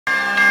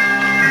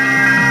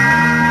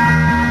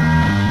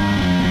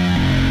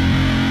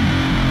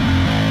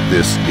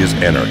This is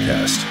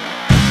Anarchast.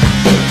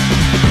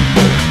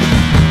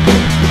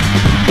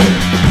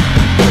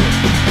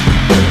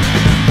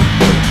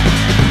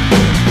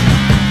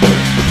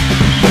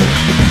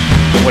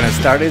 Buenas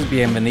tardes,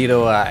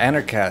 bienvenido a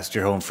Anarchast,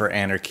 your home for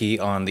anarchy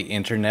on the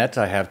internet.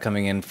 I have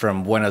coming in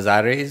from Buenos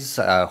Aires,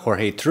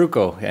 Jorge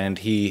Trucco, and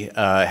he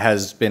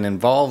has been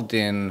involved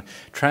in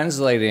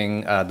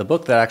translating the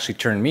book that actually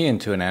turned me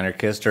into an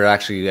anarchist, or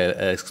actually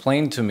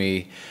explained to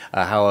me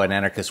how an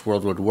anarchist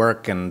world would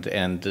work,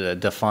 and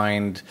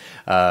defined,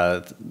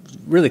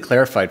 really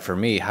clarified for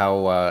me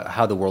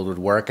how the world would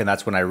work. And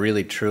that's when I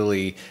really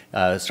truly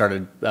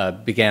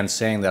began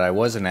saying that I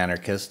was an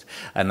anarchist,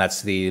 and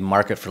that's The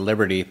Market for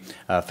Liberty.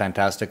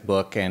 Fantastic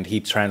book, and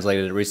he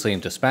translated it recently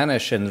into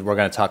Spanish, and we're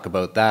going to talk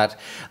about that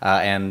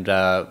and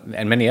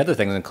many other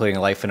things, including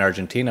life in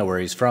Argentina, where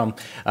he's from.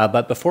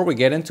 But before we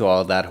get into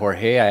all of that,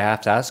 Jorge, I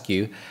have to ask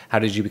you, how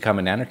did you become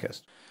an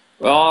anarchist?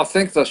 Well, I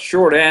think the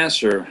short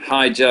answer,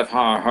 hi Jeff,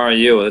 how are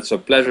you? It's a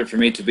pleasure for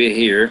me to be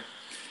here,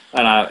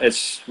 and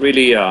it's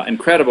really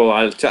incredible.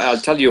 I'll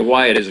tell you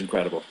why it is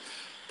incredible.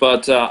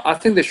 But I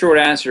think the short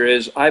answer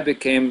is I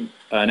became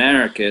an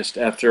anarchist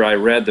after I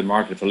read The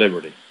Market for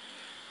Liberty.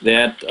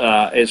 That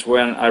is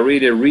when I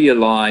really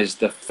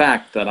realized the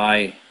fact that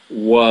I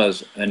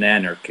was an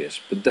anarchist.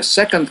 But the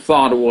second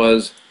thought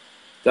was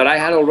that I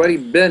had already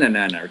been an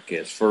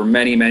anarchist for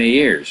many, many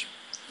years.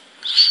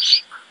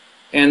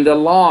 And the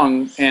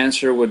long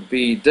answer would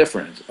be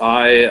different.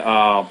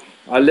 I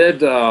lived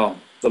the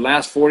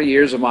last 40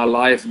 years of my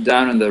life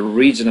down in the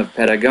region of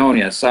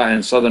Patagonia,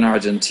 in southern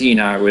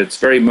Argentina, where it's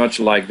very much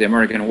like the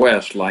American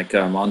West, like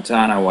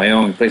Montana,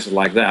 Wyoming, places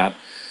like that,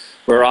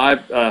 where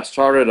I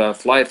started a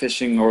fly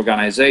fishing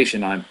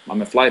organization.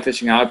 I'm a fly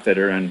fishing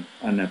outfitter and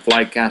a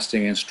fly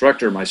casting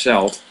instructor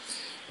myself.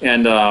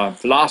 And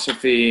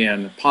philosophy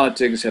and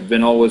politics have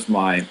been always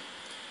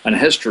and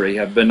history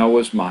have been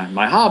always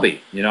my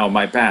hobby, you know,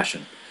 my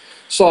passion.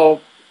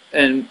 So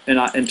in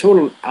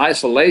total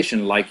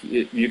isolation, like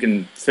you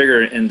can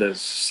figure in the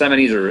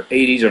 70s or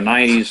 80s or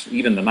 90s,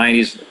 even the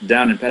 90s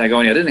down in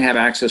Patagonia, I didn't have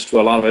access to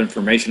a lot of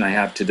information I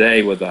have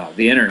today with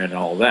the internet and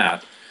all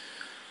that.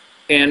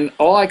 And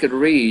all I could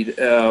read,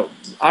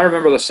 I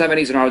remember the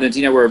 70s in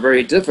Argentina were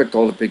very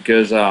difficult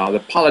because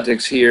the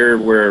politics here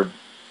were,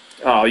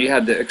 you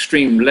had the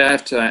extreme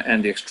left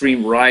and the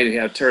extreme right, you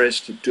had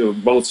terrorists to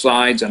both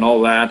sides and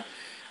all that.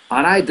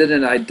 And I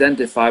didn't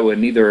identify with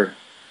neither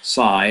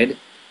side.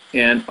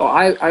 And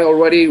I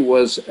already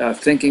was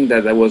thinking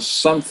that there was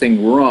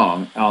something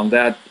wrong on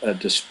that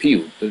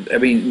dispute. I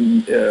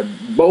mean,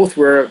 both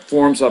were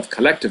forms of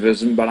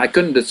collectivism, but I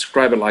couldn't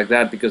describe it like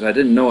that because I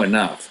didn't know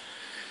enough.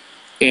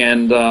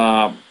 And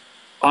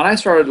I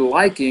started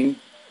liking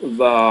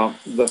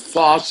the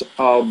thoughts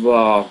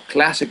of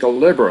classical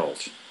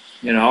liberals,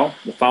 you know,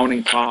 the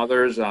founding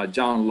fathers,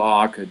 John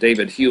Locke,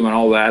 David Hume, and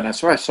all that. And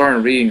so I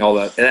started reading all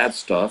that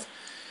stuff.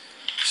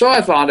 So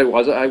I thought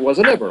I was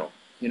a liberal,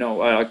 you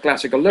know, a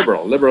classical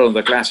liberal in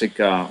the classic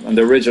and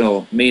the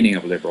original meaning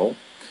of liberal.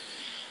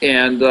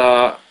 And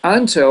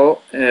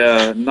until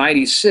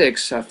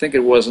 96, I think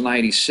it was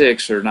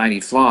 96 or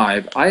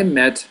 95, I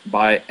met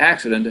by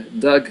accident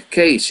Doug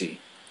Casey,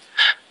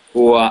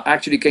 who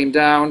actually came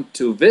down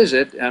to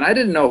visit, and I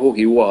didn't know who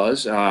he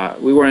was.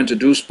 We were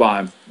introduced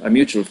by a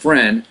mutual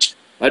friend.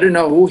 I didn't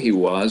know who he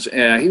was.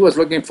 He was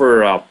looking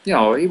for, you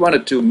know, he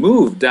wanted to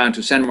move down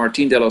to San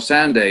Martin de los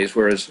Andes,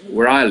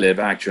 where I live,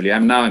 actually.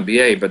 I'm now in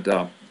BA, but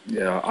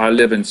I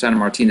live in San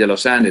Martin de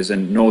los Andes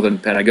in northern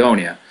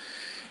Patagonia.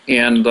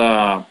 And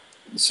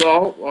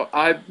so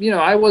I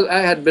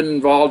had been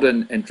involved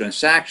in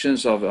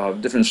transactions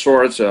of different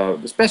sorts,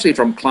 especially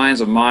from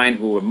clients of mine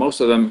who most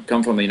of them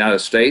come from the United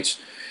States,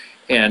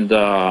 and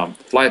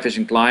fly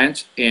fishing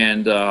clients,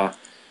 and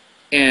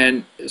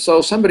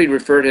so somebody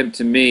referred him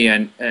to me,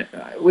 and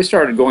we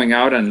started going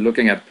out and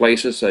looking at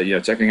places, you know,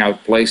 checking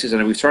out places,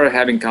 and we started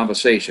having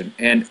conversation,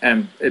 and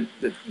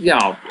you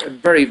know,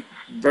 very,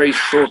 very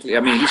shortly, I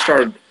mean, he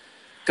started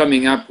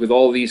coming up with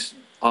all these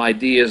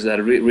ideas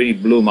that really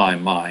blew my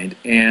mind.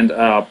 And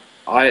that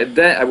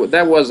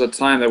was a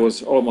time, that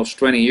was almost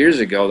 20 years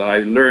ago, that I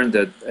learned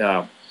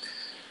that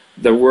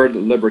the word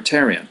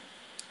libertarian,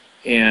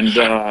 and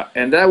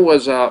that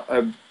was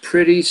a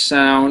pretty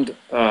sound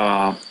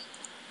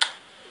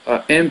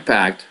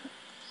impact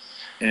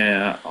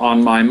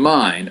on my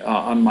mind,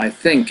 on my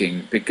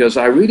thinking, because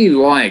I really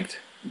liked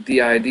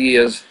the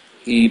ideas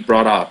he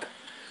brought up,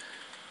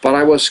 but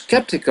I was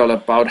skeptical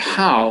about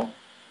how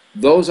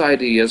those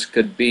ideas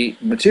could be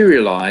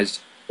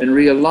materialized in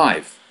real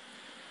life.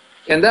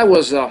 And that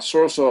was a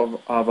source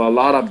of a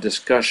lot of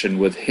discussion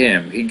with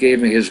him. He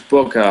gave me his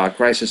book,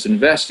 Crisis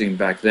Investing,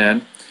 back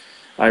then.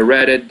 I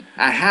read it.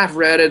 I half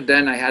read it,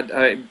 then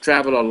I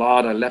traveled a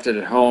lot. I left it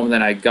at home,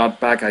 then I got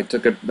back, I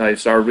took it, I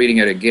started reading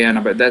it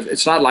again. But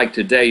it's not like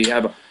today. You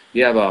have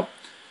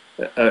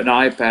an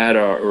iPad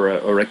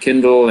or a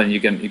Kindle, and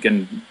you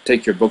can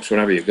take your books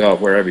wherever you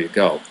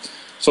go.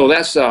 So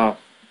that's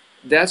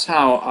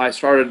how I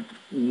started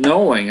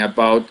knowing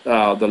about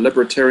the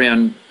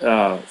libertarian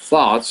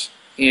thoughts,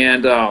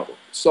 and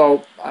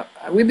so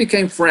we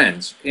became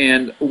friends.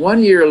 And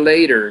 1 year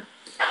later,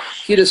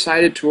 he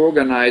decided to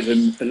organize a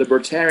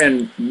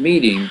libertarian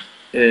meeting.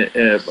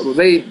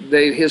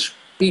 His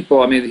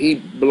people, I mean, he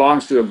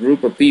belongs to a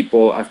group of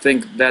people. I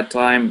think that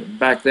time,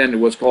 back then, it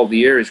was called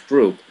the Irish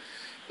Group,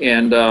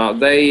 and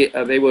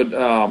they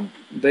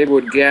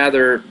would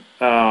gather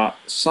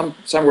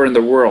somewhere in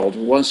the world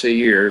once a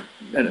year,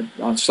 and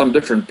on some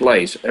different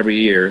place every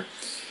year.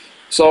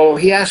 So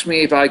he asked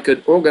me if I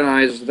could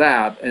organize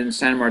that in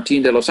San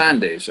Martin de los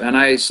Andes, and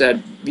I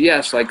said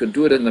yes, I could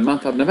do it in the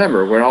month of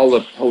November, where all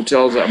the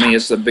hotels, I mean,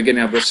 it's the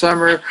beginning of the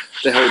summer,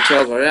 the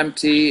hotels are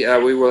empty,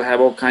 we will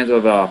have all kinds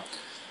of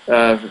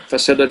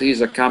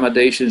facilities,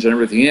 accommodations, and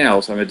everything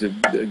else. I mean, to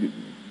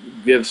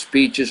give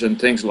speeches and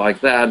things like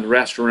that,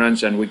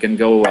 restaurants, and we can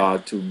go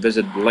to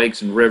visit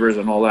lakes and rivers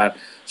and all that.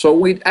 So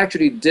we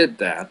actually did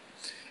that,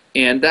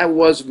 and that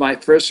was my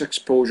first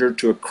exposure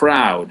to a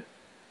crowd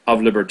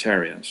of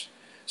libertarians.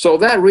 So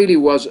that really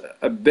was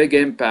a big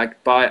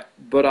impact,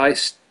 but I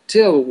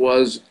still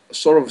was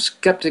sort of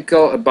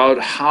skeptical about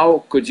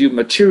how could you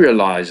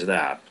materialize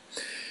that.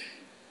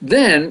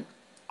 Then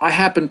I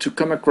happened to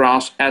come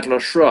across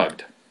Atlas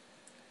Shrugged,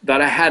 that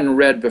I hadn't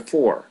read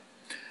before.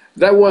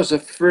 That was the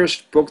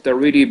first book that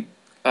really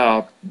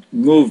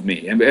moved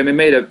me, and it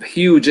made a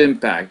huge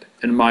impact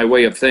in my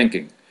way of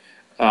thinking,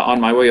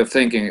 on my way of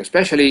thinking.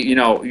 Especially, you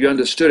know, you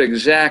understood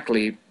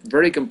exactly,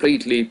 very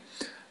completely,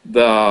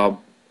 the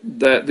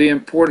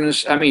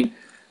importance. I mean,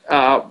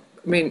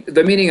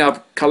 the meaning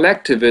of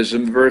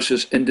collectivism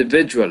versus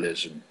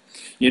individualism.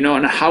 You know,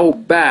 and how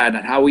bad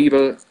and how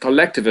evil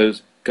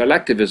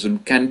collectivism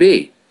can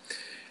be.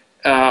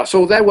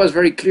 So that was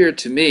very clear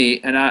to me,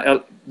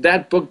 and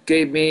that book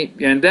gave me,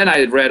 and then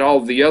I read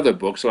all the other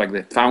books like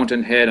The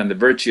Fountainhead and The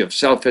Virtue of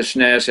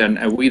Selfishness and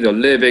We the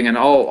Living and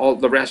all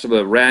the rest of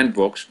the Rand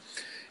books.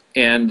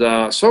 And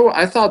so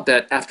I thought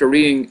that after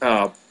reading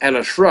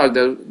Atlas Shrugged,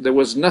 there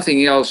was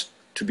nothing else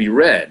to be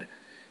read,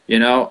 you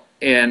know.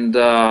 And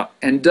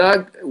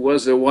Doug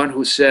was the one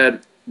who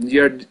said,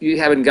 you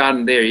haven't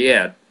gotten there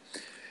yet.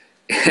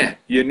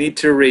 You need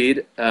to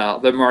read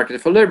The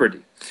Market for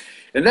Liberty.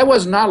 And that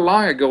was not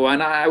long ago,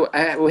 and I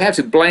would have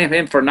to blame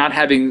him for not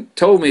having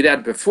told me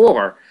that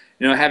before,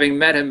 you know, having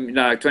met him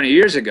 20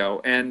 years ago.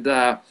 And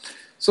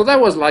so that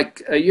was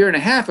like a year and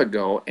a half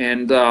ago,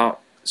 and or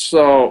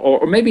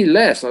maybe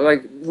less,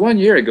 like 1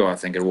 year ago, I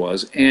think it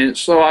was. And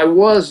so I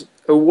was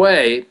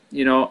away,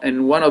 you know,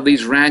 in one of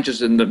these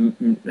ranches in the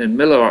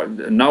middle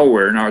of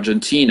nowhere in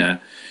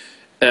Argentina,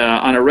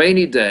 on a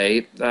rainy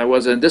day. I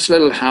was in this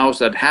little house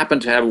that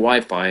happened to have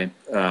Wi-Fi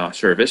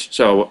service.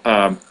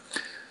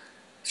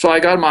 So I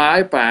got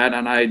my iPad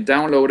and I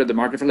downloaded The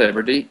Market for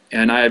Liberty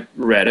and I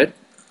read it,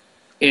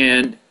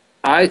 and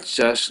I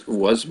just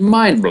was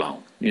mind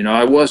blown. You know,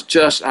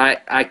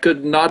 I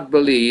could not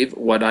believe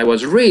what I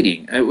was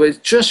reading.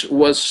 It just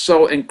was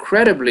so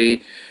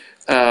incredibly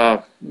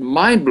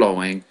mind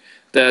blowing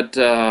that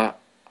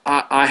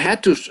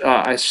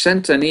I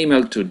sent an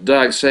email to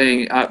Doug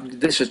saying,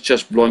 this is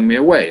just blowing me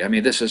away. I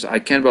mean, I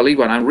can't believe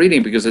what I'm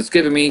reading, because it's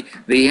giving me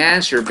the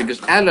answer,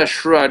 because Atlas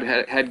Shrugged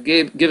had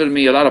given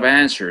me a lot of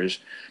answers,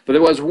 but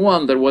there was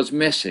one that was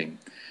missing.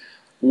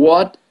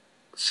 What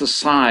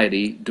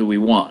society do we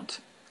want?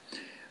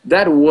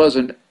 That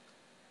wasn't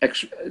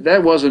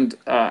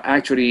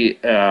actually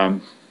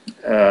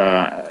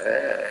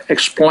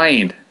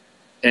explained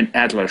in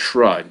Atlas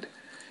Shrugged.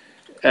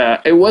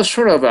 It was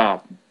sort of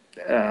a,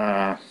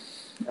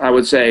 I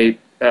would say,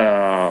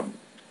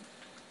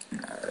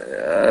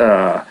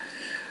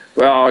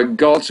 well,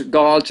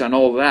 Gulch and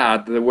all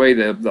that, the way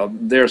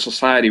their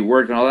society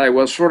worked and all that,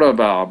 was sort of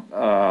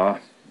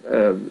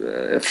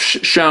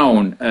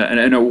shown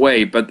in a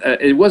way, but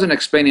it wasn't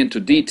explained into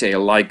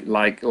detail like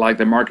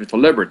The Market for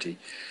Liberty.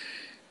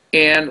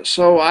 And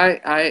so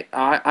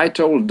I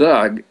told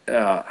Doug,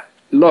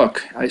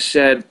 look, I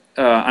said,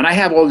 and I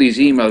have all these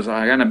emails,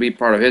 I'm going to be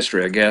part of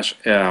history, I guess.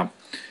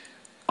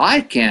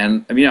 I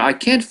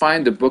can't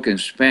find the book in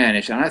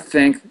Spanish, and I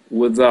think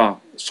with the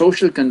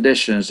social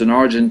conditions in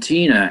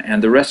Argentina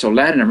and the rest of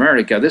Latin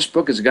America, this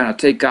book is going to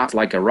take off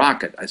like a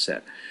rocket, I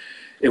said,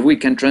 if we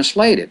can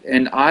translate it.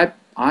 And I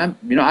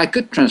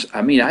could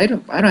I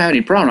don't have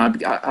any problem.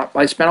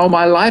 I spent all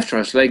my life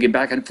translating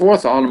back and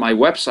forth all of my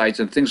websites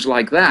and things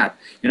like that.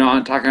 You know,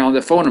 I'm talking on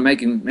the phone and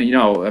making, you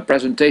know,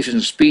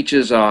 presentations,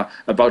 speeches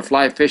about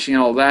fly fishing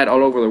and all that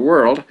all over the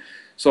world.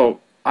 So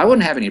I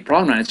wouldn't have any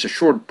problem. And it's a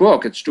short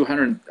book. It's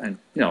 200 and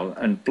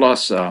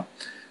plus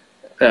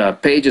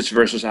pages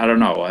versus, I don't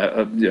know,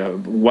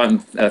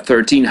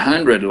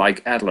 1,300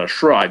 like Atlas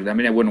Shrugged. I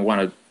mean, I wouldn't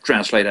want to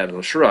translate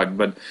Atlas Shrugged,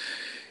 but.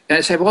 And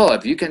I said, well,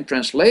 if you can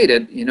translate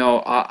it, you know,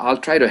 I'll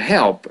try to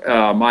help.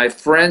 My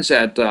friends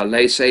at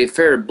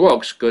Laissez-Faire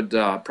Books could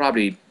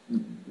probably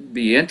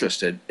be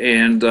interested.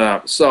 And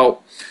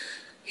so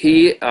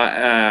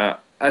I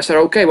said,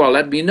 okay, well,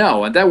 let me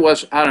know. And that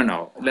was, I don't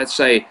know, let's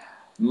say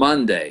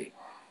Monday.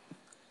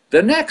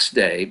 The next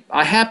day,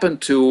 I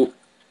happened to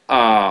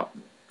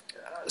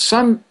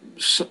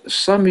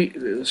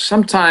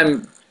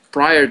sometime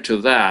prior to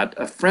that,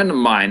 a friend of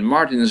mine,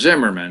 Martin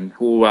Zimmerman,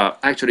 who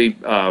actually,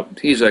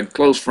 he's a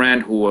close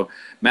friend who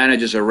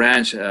manages a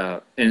ranch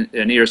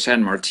near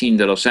San Martin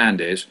de los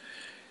Andes.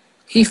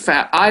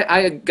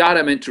 I got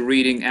him into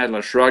reading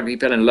Atlas Shrugged. He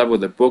fell in love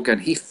with the book,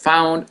 and he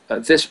found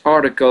this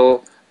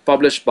article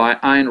published by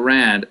Ayn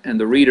Rand in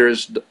the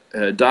Reader's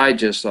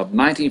Digest of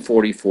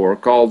 1944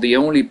 called The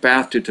Only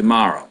Path to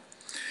Tomorrow.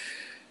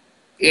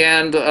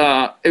 And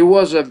it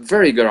was a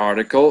very good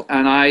article,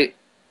 and I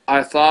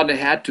thought it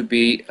had to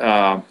be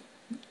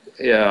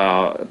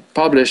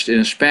published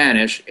in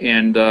Spanish,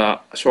 and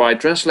so I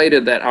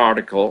translated that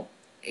article,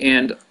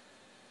 and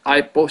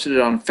I posted it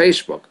on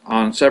Facebook,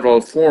 on several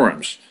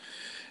forums.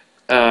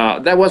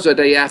 That was the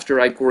day after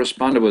I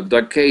corresponded with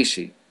Doug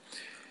Casey.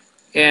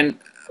 And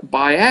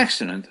by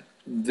accident,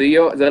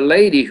 the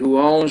lady who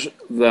owns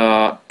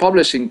the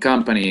publishing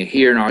company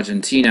here in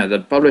Argentina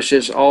that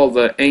publishes all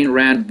the Ayn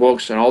Rand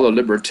books and all the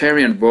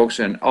libertarian books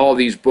and all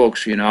these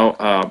books, you know,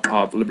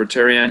 of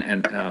libertarian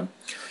and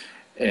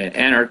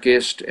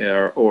anarchist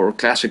or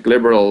classic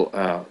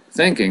liberal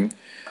thinking,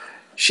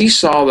 she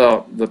saw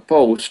the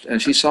post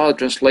and she saw the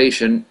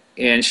translation,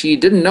 and she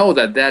didn't know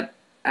that that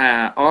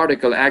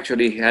article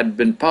actually had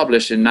been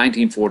published in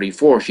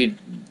 1944. She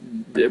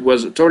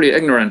was totally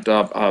ignorant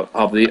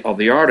of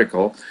the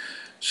article.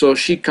 So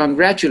she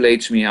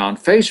congratulates me on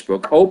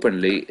Facebook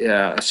openly,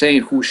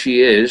 saying who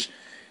she is,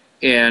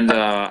 and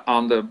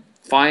on the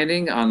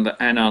finding and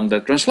on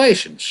the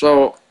translation.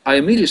 So I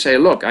immediately say,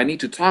 look, I need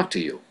to talk to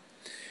you.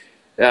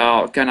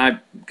 Can I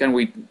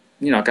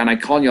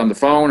call you on the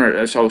phone?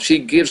 Or so she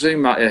gives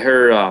him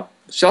her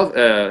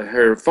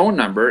phone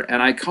number,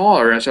 and I call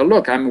her. I said,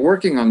 look, I'm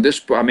working on this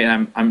book. I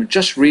mean, I'm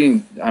just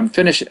reading.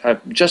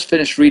 Just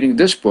finished reading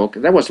this book.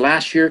 That was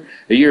last year,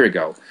 a year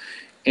ago.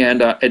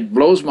 And it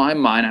blows my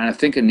mind, and I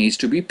think it needs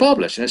to be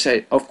published. And I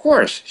say, of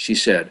course, she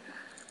said,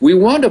 we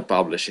want to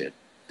publish it,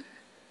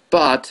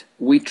 but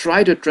we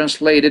tried to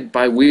translate it,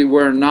 but we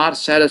were not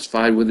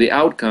satisfied with the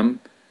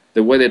outcome,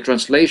 the way the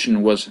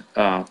translation was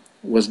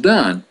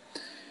done.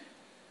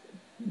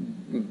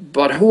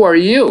 But who are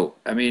you?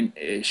 I mean,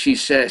 she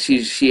says,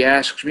 she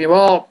asks me,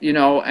 well, you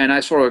know, and I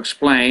sort of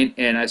explain,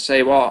 and I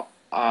say, well,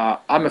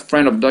 I'm a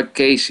friend of Doug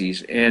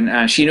Casey's,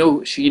 and she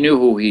knew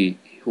who he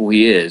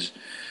is.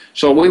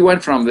 So we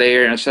went from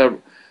there, and I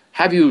said,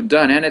 have you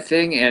done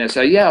anything? And I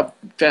said, yeah, I've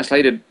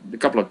translated a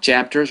couple of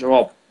chapters.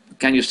 Well,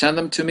 can you send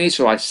them to me?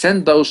 So I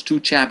sent those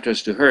 2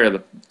 chapters to her,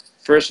 the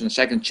first and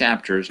second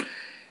chapters,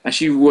 and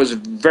she was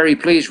very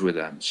pleased with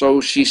them. So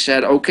she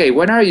said, okay,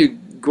 when are you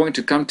going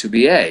to come to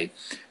BA?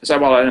 I said,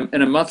 well,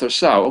 in a month or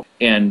so.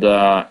 And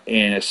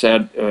I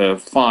said,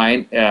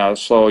 fine,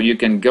 so you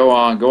can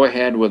go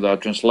ahead with the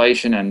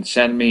translation and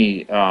send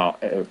me,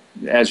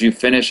 as you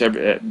finish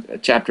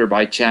chapter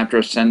by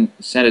chapter, send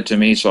it to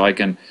me so I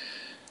can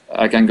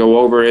go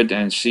over it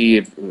and see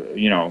if,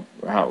 you know,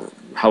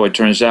 how it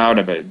turns out,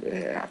 if I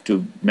have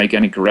to make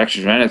any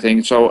corrections or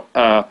anything. So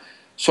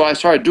so I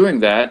started doing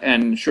that,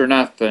 and sure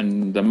enough,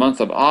 in the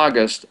month of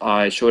August,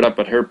 I showed up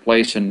at her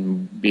place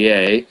in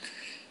BA,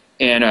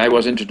 and I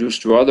was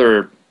introduced to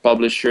other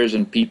publishers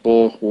and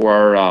people who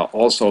are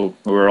also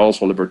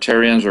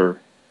libertarians or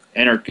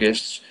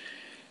anarchists.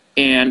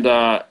 And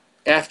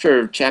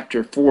after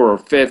chapter 4 or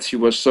 5, she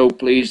was so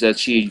pleased that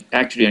she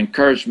actually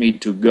encouraged me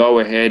to go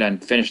ahead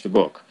and finish the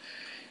book.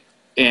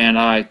 And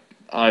I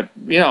had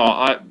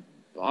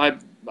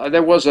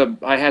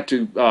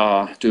to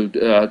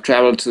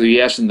travel to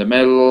the US in the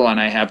middle, and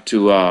I have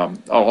to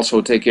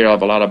also take care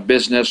of a lot of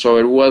business. So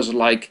it was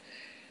like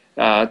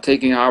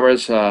taking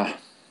hours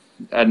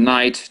at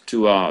night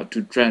to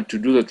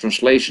do the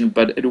translation,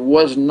 but it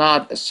was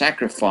not a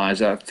sacrifice.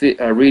 I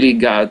really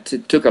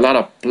took a lot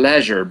of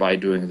pleasure by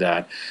doing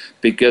that,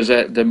 because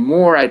the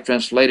more I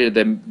translated,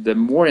 the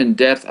more in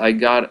depth I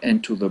got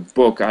into the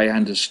book. I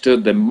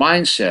understood the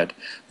mindset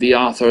the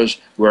authors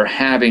were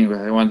having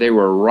when they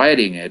were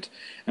writing it,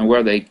 and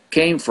where they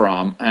came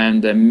from,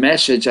 and the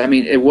message. I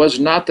mean, it was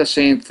not the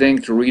same thing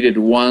to read it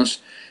once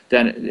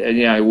than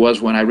it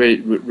was when I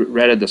read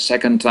it the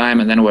second time,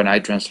 and then when I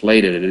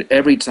translated it.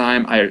 Every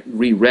time I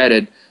reread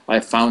it, I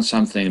found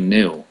something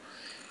new.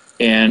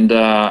 And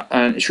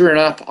sure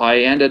enough,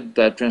 I ended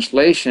the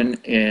translation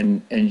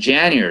in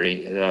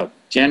January,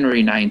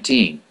 January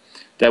 19.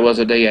 That was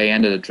the day I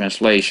ended the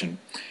translation.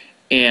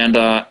 And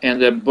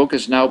the book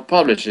is now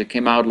published. It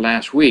came out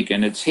last week,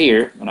 and it's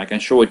here, and I can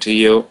show it to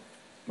you.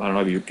 I don't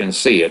know if you can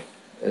see it.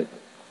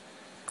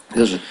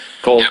 This is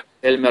called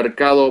El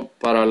Mercado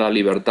para la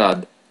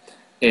Libertad.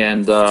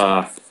 And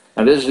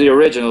this is the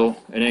original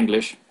in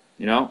English,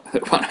 you know,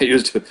 the one I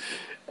used to,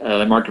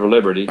 the Market for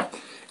Liberty.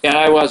 And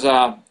I was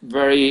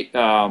very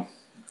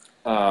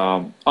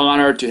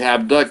honored to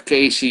have Doug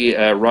Casey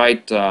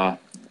write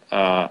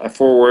a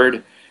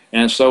foreword,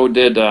 and so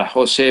did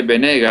Jose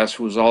Venegas,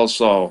 who's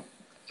also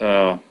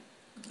in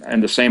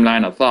the same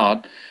line of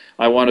thought.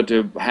 I wanted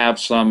to have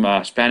some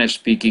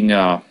Spanish-speaking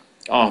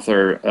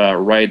author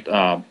write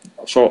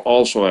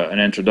also an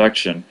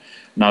introduction,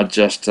 not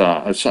just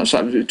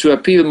to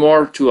appeal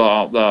more to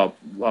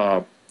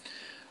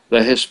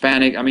the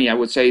Hispanic, I mean, I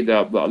would say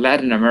the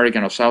Latin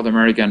American or South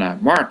American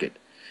market,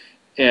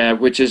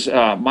 which is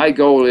my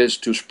goal is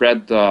to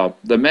spread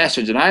the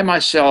message. And I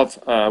myself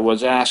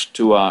was asked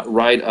to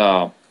write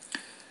a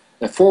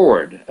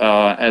forward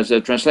as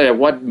a translator.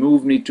 What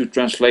moved me to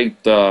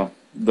translate the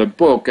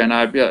book? And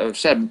I've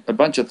said a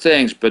bunch of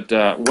things, but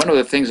one of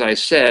the things I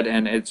said,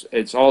 and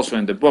it's also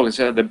in the book, is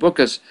that the book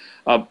is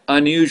of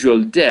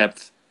unusual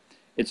depth.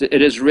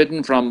 It is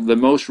written from the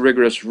most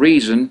rigorous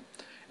reason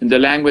in the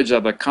language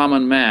of a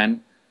common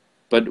man,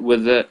 but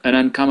with an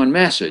uncommon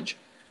message,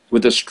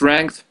 with a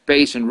strength,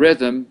 pace, and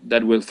rhythm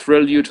that will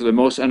thrill you to the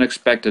most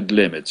unexpected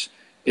limits.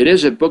 It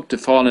is a book to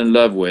fall in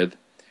love with.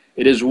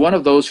 It is one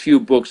of those few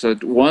books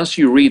that once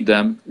you read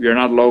them, you're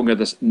not longer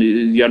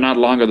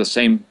the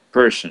same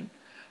person.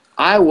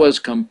 I was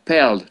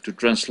compelled to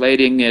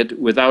translating it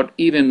without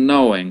even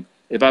knowing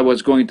if I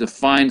was going to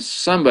find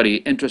somebody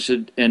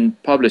interested in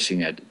publishing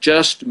it,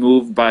 just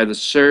moved by the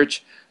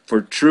search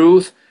for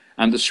truth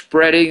and the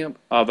spreading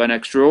of an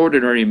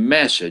extraordinary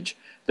message,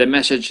 the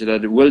message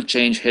that will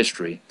change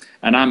history.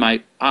 And I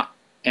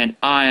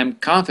am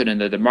confident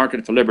that the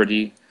Market for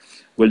Liberty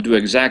will do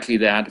exactly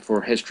that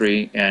for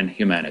history and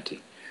humanity.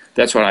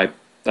 That's what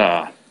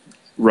I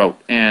wrote.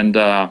 And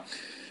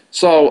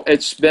so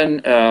it's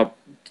been,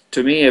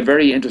 to me, a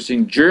very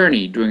interesting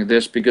journey doing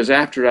this, because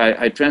after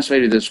I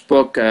translated this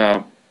book,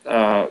 I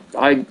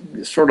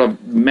sort of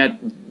met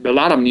a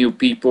lot of new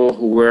people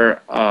who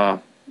were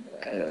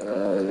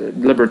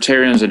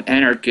libertarians and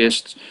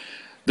anarchists.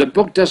 The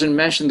book doesn't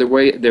mention the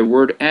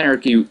word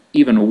anarchy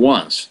even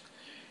once.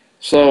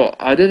 So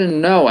I didn't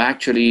know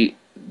actually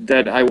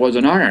that I was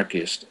an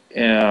anarchist.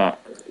 The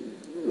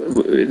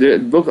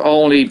book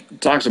only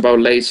talks about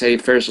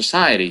laissez-faire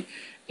society,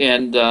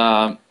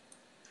 but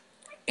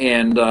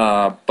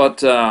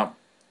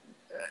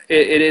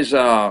it is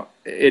a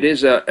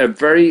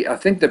very, I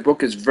think the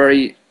book is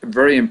very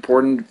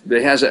important.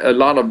 It has a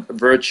lot of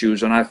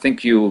virtues, and I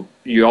think you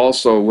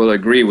also will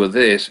agree with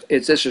this.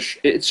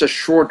 It's a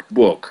short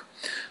book,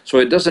 so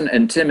it doesn't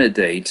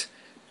intimidate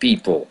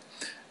people,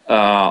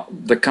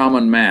 the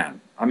common man.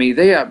 I mean,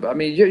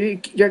 you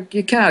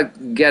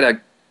cannot get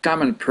a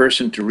common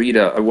person to read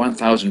a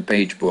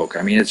 1,000-page book.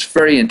 I mean, it's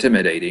very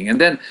intimidating. And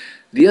then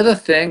the other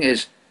thing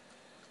is,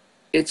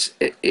 it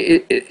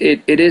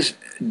is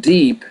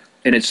deep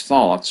in its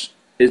thoughts.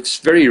 It's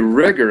very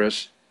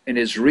rigorous in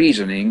its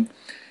reasoning,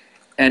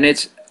 and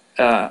it's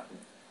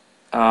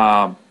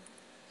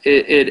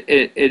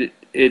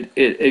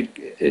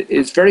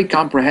very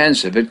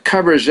comprehensive. It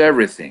covers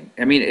everything.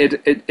 I mean,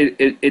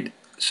 it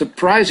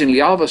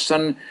surprisingly, all of a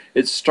sudden,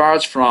 it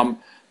starts from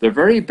the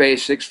very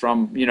basics,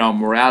 from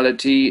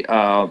morality,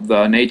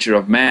 the nature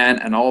of man,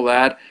 and all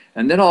that,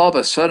 and then all of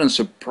a sudden,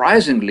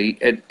 surprisingly,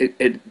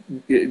 it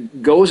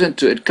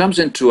comes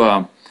into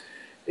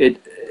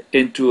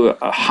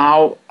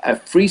how a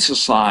free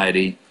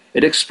society.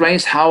 It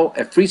explains how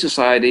a free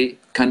society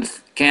can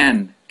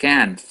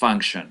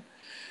function,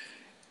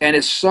 and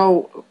it's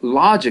so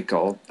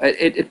logical.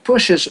 It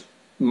pushes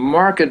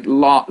market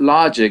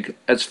logic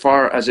as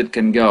far as it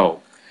can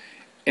go.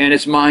 And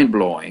it's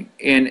mind-blowing,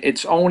 and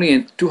it's only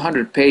in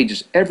 200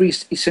 pages. Every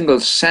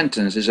single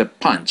sentence is a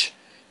punch.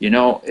 It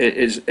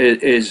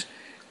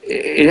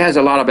has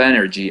a lot of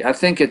energy. I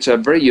think it's a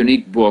very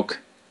unique book,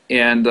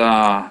 and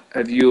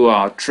if you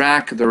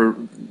track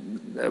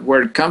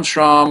where it comes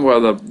from,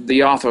 where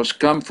the authors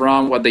come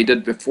from, what they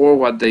did before,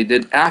 what they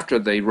did after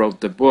they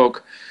wrote the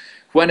book,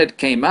 when it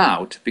came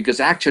out, because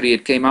actually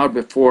it came out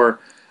before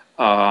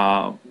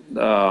the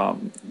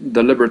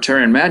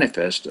Libertarian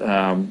Manifest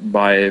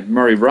by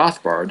Murray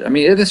Rothbard. I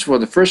mean, this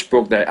was the first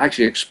book that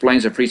actually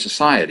explains a free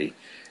society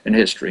in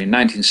history in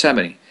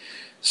 1970.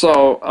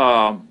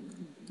 So,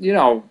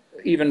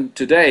 even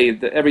today,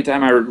 every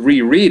time I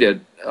reread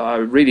it,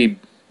 really,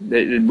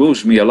 it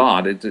moves me a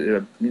lot. It's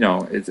an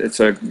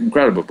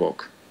incredible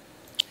book.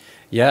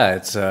 Yeah,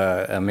 it's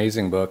an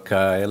amazing book.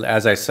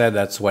 As I said,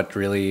 that's what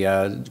really,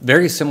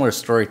 very similar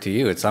story to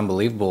you. It's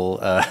unbelievable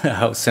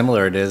how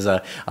similar it is.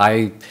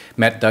 I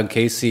met Doug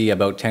Casey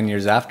about 10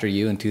 years after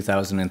you in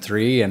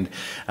 2003, and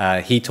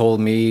he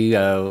told me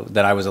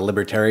that I was a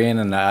libertarian,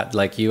 and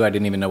like you, I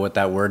didn't even know what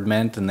that word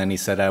meant. And then he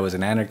said I was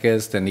an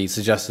anarchist, and he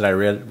suggested I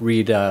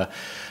read The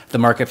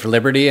Market for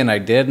Liberty, and I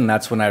did, and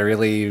that's when I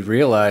really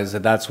realized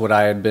that that's what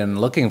I had been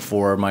looking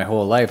for my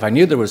whole life. I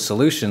knew there was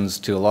solutions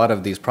to a lot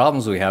of these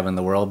problems we have in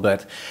the world,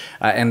 but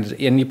and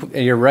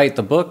you're right,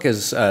 the book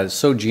is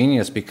so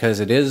genius because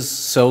it is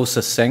so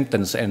succinct,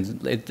 and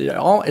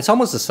it's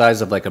almost the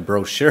size of like a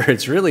brochure.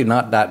 It's really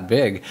not that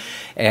big,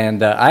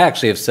 and I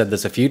actually have said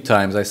this a few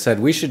times. I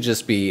said we should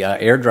just be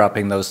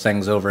airdropping those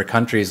things over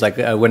countries, like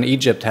when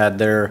Egypt had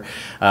their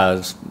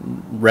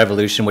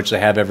revolution, which they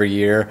have every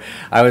year.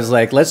 I was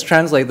like, let's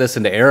translate this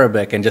into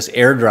Arabic and just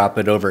airdrop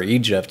it over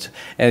Egypt.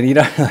 And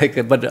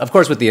but of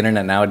course with the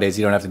internet nowadays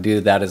you don't have to do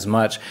that as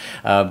much.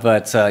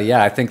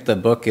 Yeah, I think the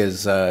book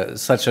is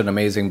such an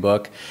amazing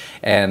book,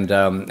 and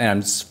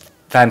I'm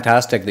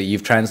fantastic that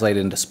you've translated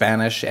into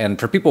Spanish. And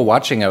for people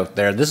watching out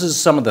there, this is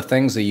some of the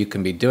things that you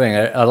can be doing.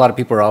 A lot of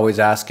people are always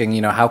asking, you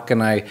know, how can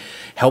I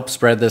help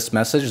spread this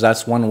message?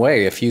 That's one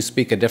way. If you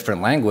speak a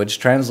different language,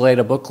 translate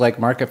a book like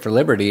Market for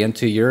Liberty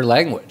into your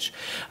language.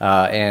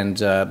 And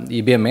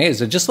you'd be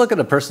amazed. Just look at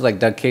a person like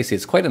Doug Casey.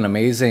 It's quite an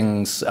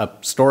amazing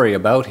story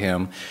about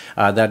him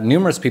that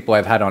numerous people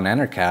I've had on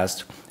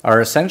Anarchast are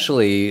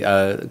essentially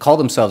call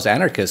themselves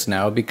anarchists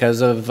now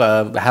because of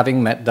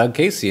having met Doug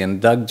Casey.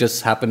 And Doug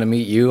just happened to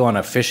meet you on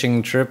a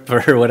fishing trip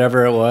or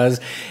whatever it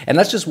was. And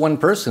that's just one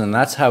person. And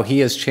that's how he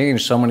has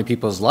changed so many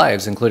people's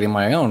lives, including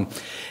my own.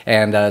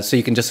 And so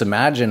you can just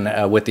imagine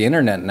with the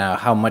internet now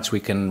how much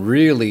we can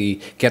really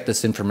get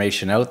this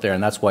information out there.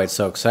 And that's why it's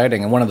so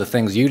exciting. And one of the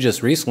things you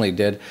just recently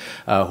did,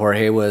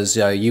 Jorge, was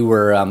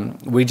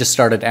we just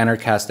started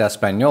Anarchast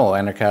Espanol,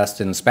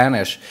 Anarchast in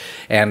Spanish.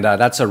 And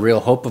that's a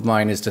real hope of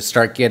mine, is to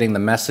start getting the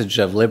message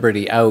of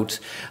liberty out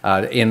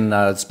in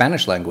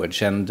Spanish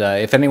language. And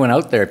if anyone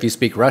out there, if you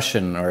speak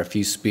Russian or if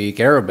you speak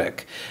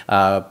Arabic,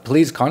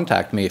 please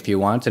contact me if you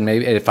want. And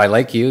maybe if I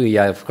like you,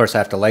 yeah, of course I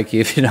have to like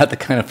you. If you're not the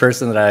kind of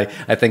person that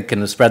I think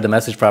can spread the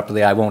message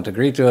properly, I won't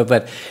agree to it.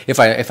 But if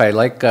I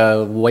like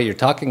what you're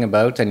talking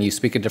about and you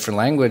speak a different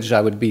language,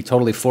 I would be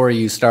totally for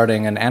you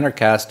starting an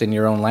Anarchast in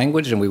your own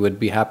language, and we would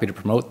be happy to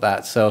promote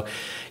that. So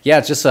yeah,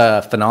 it's just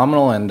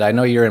phenomenal. And I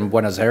know you're in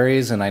Buenos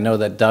Aires, and I know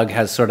that Doug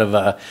has sort of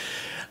a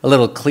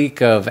little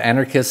clique of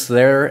anarchists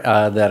there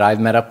that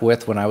I've met up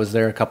with when I was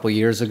there a couple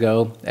years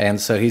ago.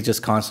 And so he's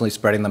just constantly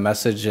spreading the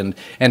message. And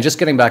just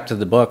getting back to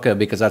the book,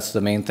 because that's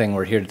the main thing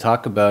we're here to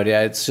talk about.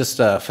 Yeah, it's just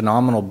a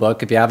phenomenal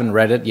book. If you haven't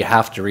read it, you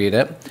have to read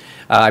it.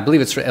 I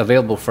believe it's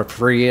available for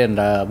free, and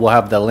we'll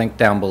have the link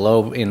down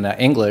below in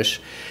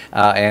English.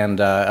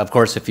 Of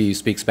course, if you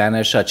speak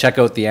Spanish, check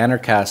out the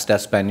Anarchast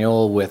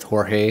Espanol with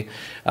Jorge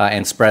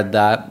and spread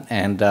that.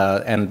 And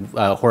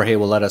Jorge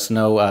will let us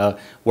know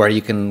where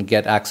you can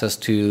get access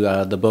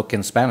to the book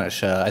in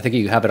Spanish. I think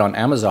you have it on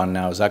Amazon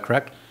now. Is that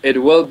correct?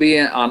 It will be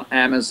on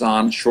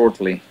Amazon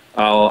shortly.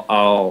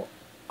 I'll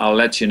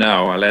let you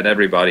know. I'll let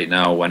everybody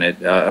know when it.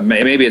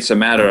 Maybe it's a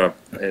matter of.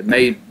 It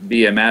may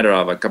be a matter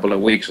of a couple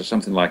of weeks or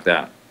something like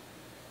that.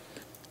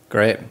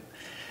 Great.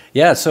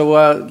 Yeah,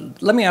 so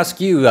let me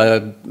ask you,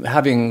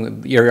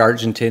 having you're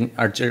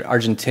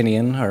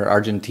Argentinian or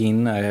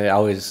Argentine,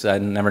 I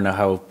never know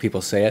how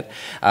people say it,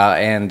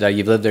 and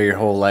you've lived there your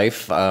whole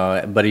life,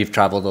 but you've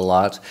traveled a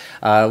lot.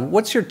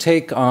 What's your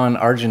take on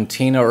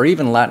Argentina or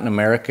even Latin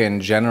America in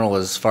general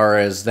as far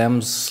as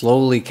them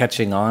slowly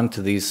catching on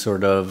to these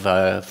sort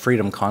of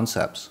freedom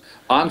concepts?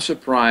 I'm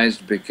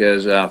surprised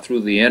because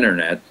through the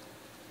internet,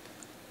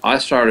 I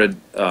started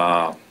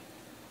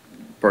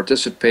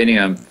participating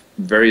on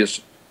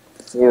various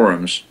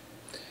forums,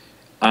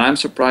 and I'm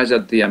surprised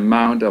at the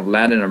amount of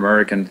Latin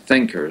American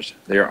thinkers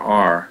there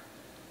are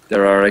that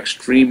are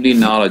extremely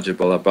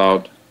knowledgeable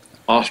about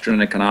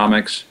Austrian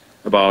economics,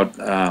 about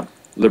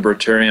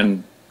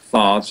libertarian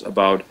thoughts,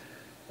 about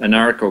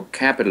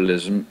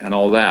anarcho-capitalism and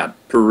all that.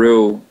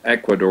 Peru,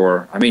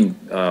 Ecuador,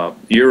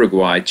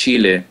 Uruguay,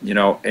 Chile, you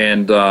know,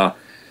 and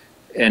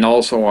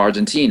also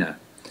Argentina.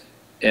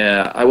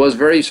 I was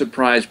very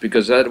surprised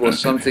because that was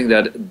something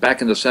that back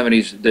in the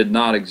 70s did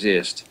not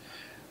exist.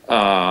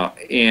 I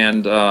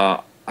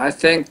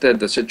think that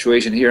the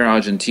situation here in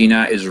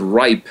Argentina is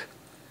ripe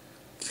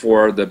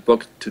for the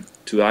book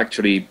to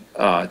actually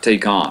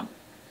take on,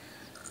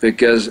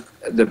 because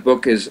the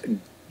book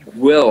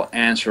will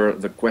answer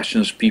the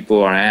questions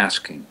people are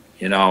asking.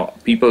 You know,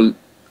 people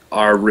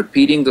are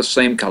repeating the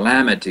same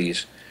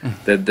calamities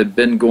that they've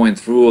been going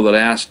through the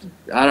last,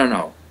 I don't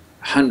know,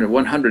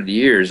 100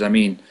 years. I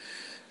mean,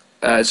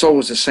 it's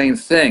always the same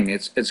thing.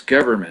 It's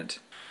government.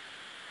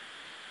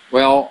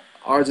 Well,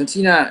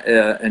 Argentina,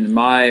 in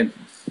my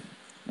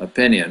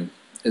opinion,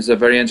 is a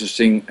very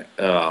interesting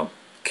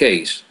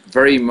case,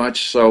 very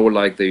much so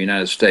like the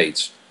United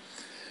States.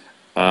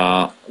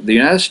 The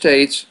United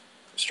States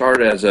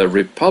started as a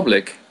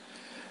republic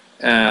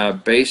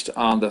based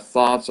on the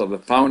thoughts of the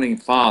founding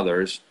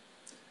fathers,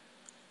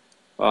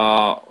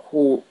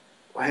 who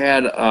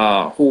had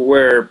the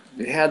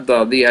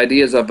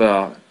ideas of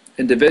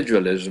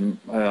individualism,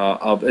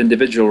 of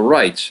individual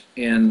rights,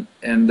 and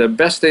the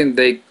best thing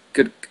they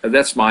could.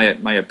 That's my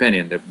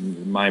opinion.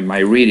 My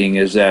reading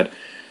is that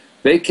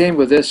they came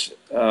with this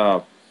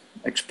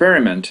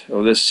experiment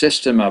or this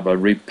system of a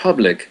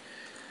republic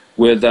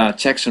with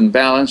checks and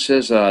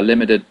balances,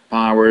 limited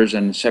powers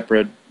and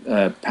separate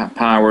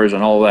powers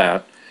and all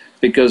that,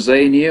 because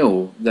they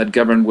knew that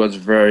government was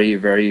very,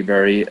 very,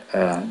 very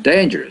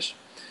dangerous.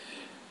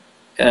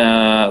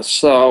 And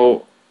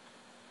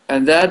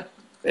that,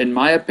 in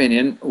my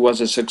opinion,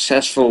 was a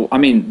successful. I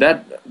mean,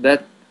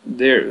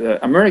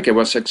 America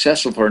was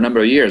successful for a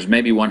number of years,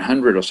 maybe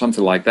 100 or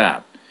something like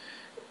that,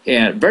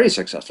 and very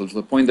successful to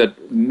the point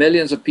that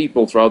millions of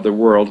people throughout the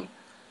world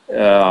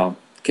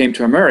came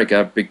to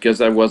America because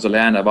that was a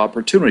land of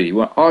opportunity.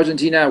 Well,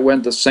 Argentina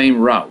went the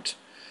same route,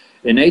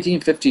 In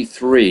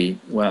 1853,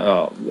 when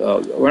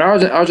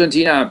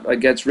Argentina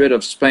gets rid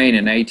of Spain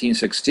in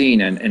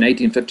 1816, and in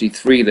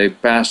 1853 they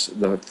passed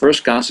the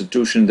first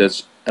constitution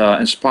that's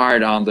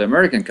inspired on the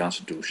American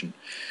Constitution.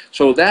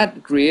 So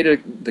that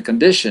created the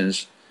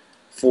conditions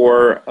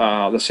for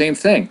the same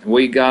thing.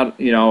 We got,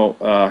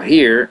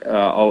 here,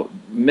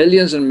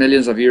 millions and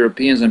millions of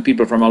Europeans and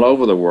people from all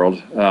over the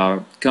world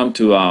come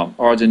to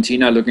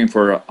Argentina looking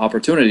for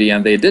opportunity,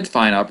 and they did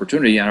find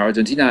opportunity, and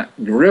Argentina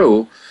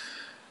grew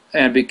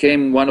and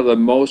became one of the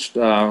most,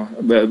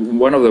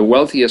 one of the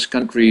wealthiest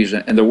countries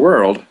in the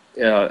world,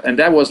 and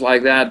that was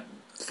like that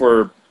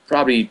for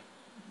probably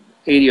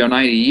 80 or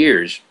 90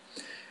 years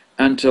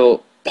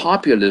until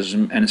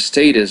populism and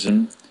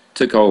statism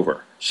took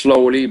over,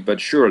 slowly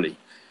but surely.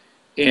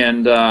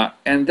 And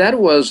that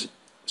was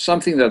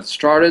something that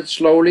started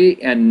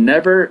slowly and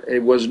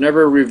it was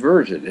never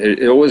reverted.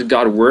 It always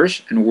got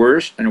worse and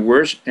worse and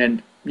worse,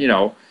 and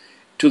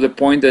to the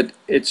point that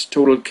it's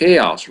total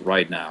chaos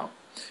right now.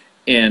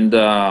 And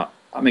I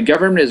mean,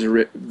 government is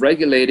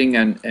regulating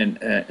and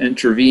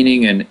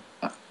intervening in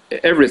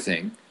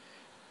everything,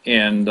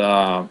 and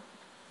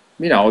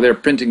they're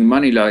printing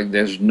money like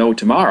there's no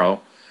tomorrow,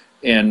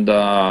 and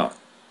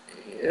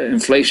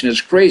inflation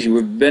is crazy.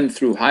 We've been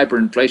through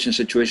hyperinflation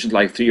situations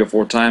like 3 or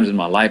 4 times in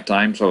my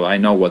lifetime, so I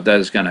know what that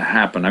is going to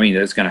happen. I mean,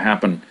 it's going to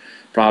happen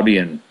probably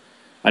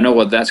I know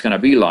what that's going to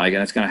be like,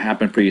 and it's going to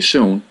happen pretty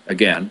soon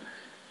again,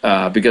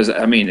 because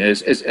I mean,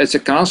 it's a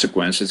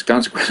consequence. It's a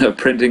consequence of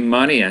printing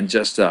money and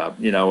just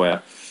fiat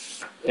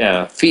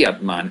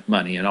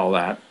money and all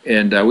that,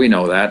 and we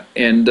know that.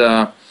 And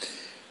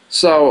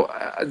so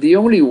the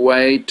only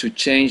way to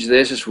change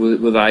this is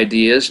with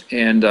ideas,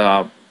 and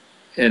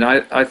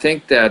I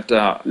think that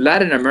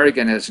Latin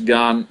America has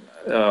gone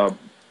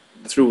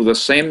through the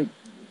same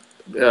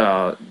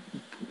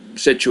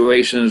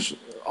situations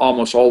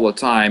almost all the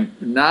time.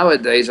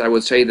 Nowadays, I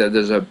would say that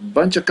there's a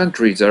bunch of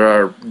countries that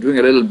are doing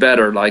a little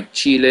better, like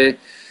Chile,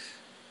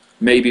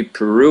 maybe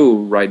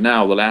Peru right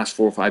now, the last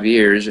 4 or 5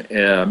 years,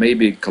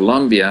 maybe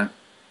Colombia,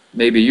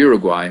 maybe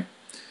Uruguay.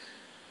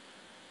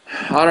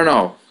 I don't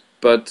know.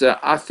 But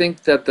I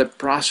think that the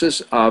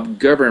process of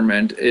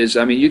government is,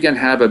 I mean, you can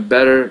have a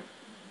better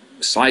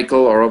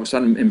cycle or all of a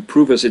sudden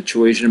improve a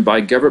situation by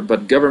government,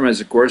 but government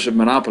is a coercive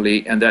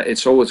monopoly, and that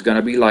it's always going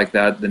to be like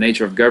that. The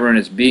nature of government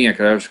is being a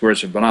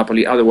coercive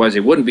monopoly, otherwise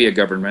it wouldn't be a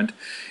government,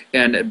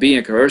 and being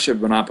a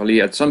coercive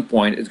monopoly at some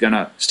point is going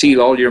to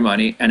steal all your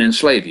money and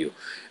enslave you.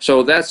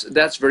 So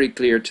that's very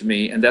clear to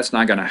me, and that's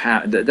not going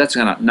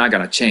to not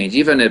going to change.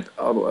 Even if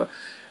the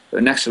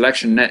next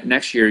election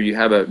next year you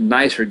have a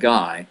nicer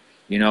guy,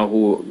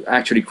 who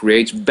actually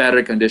creates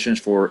better conditions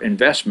for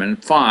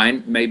investment,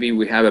 fine, maybe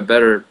we have a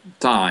better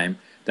time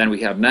than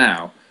we have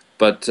now,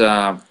 but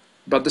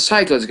the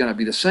cycle is going to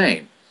be the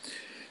same.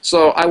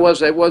 So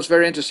it was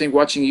very interesting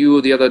watching you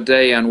the other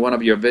day on one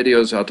of your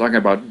videos talking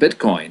about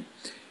Bitcoin.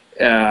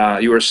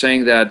 You were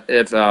saying that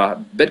if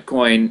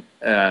Bitcoin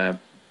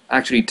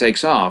actually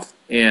takes off,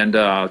 and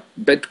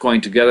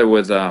Bitcoin together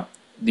with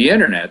the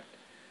internet,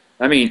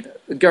 I mean,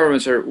 the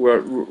governments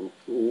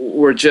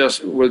will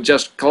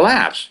just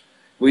collapse.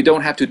 We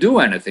don't have to do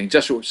anything,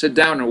 just sit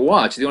down and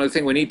watch. The only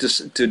thing we need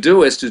to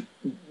do is to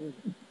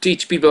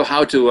teach people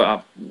how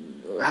to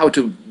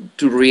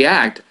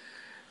react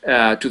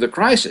to the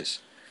crisis,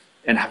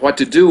 and what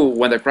to do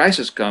when the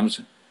crisis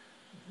comes,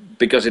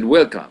 because it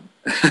will come.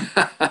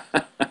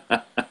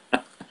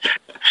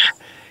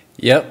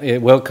 Yep,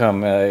 it will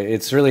come.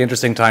 It's really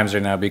interesting times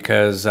right now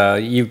because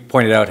you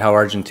pointed out how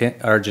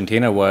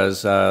Argentina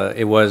was.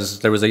 There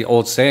was an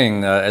old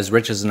saying, as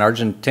rich as an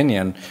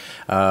Argentinian,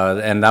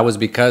 and that was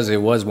because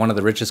it was one of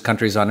the richest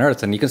countries on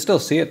earth. And you can still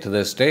see it to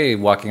this day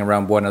walking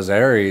around Buenos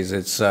Aires.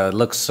 It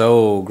looks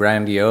so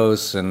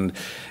grandiose and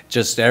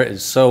just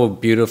so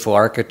beautiful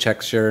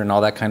architecture and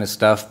all that kind of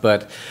stuff.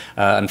 But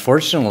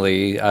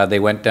unfortunately, they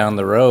went down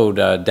the road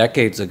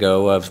decades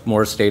ago of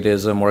more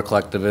statism, more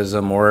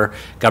collectivism, more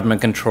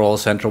government control,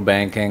 central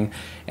banking.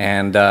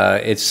 And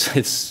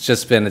it's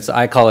just been,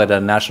 I call it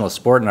a national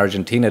sport in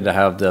Argentina to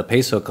have the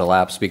peso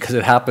collapse, because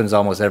it happens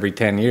almost every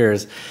 10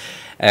 years.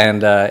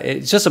 And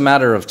it's just a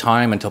matter of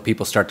time until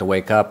people start to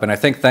wake up. And I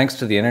think thanks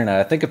to the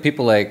internet, I think of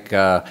people like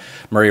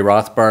Murray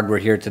Rothbard were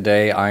here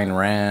today, Ayn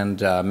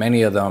Rand,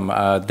 many of them,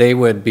 they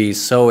would be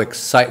so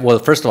excited. Well,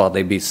 first of all,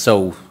 they'd be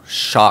so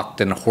shocked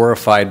and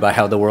horrified by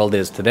how the world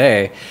is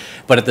today.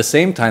 But at the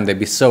same time, they'd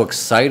be so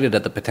excited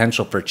at the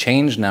potential for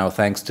change now,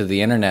 thanks to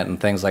the internet and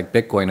things like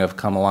Bitcoin have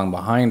come along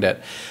behind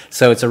it.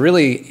 So it's a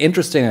really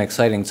interesting and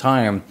exciting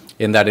time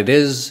in that it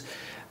is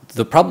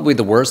probably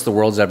the worst the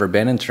world's ever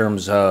been in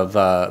terms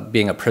of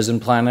being a prison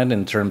planet,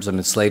 in terms of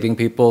enslaving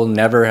people.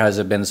 Never has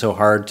it been so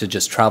hard to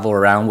just travel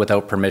around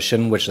without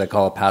permission, which they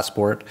call a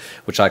passport,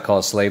 which I call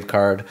a slave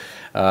card.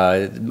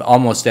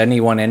 Almost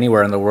anyone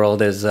anywhere in the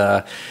world is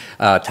a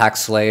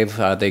tax slave.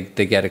 They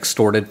get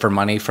extorted for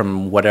money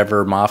from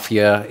whatever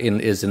mafia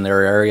is in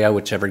their area,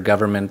 whichever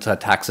government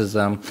taxes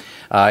them.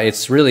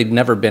 It's really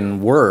never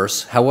been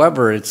worse.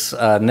 However, it's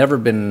never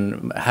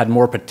had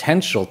more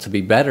potential to be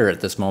better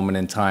at this moment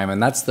in time,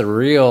 and that's the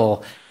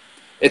real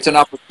it's an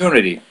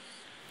opportunity.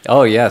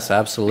 Oh, yes,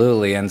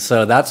 absolutely. And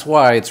so that's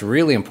why it's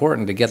really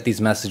important to get these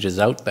messages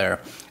out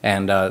there.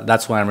 And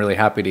that's why I'm really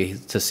happy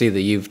to see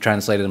that you've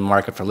translated the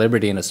Market for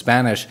Liberty into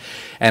Spanish.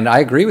 And I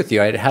agree with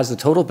you. It has the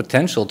total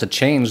potential to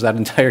change that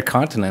entire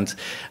continent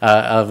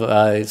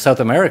of South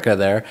America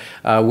there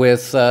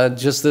with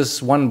just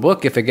this one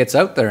book if it gets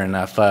out there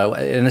enough.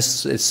 And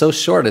it's so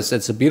short.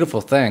 It's a beautiful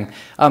thing.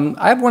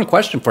 I have one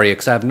question for you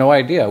because I have no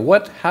idea.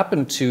 What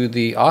happened to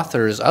the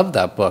authors of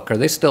that book? Are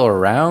they still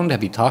around?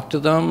 Have you talked to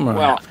them?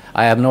 Well,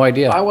 I have no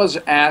idea. I was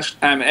asked,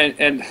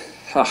 the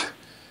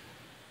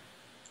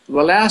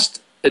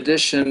last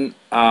edition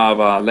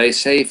of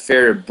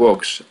Laissez-Faire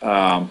books,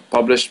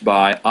 published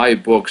by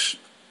iBooks.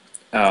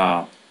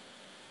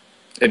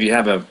 If you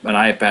have an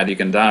iPad, you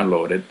can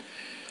download it.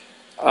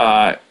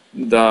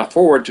 The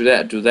foreword to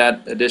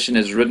that edition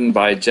is written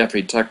by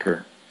Jeffrey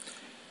Tucker,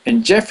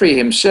 and Jeffrey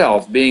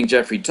himself, being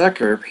Jeffrey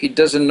Tucker, he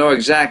doesn't know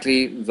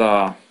exactly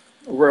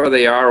where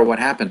they are or what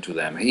happened to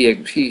them.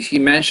 He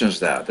mentions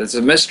that it's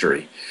a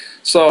mystery.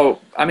 So,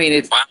 I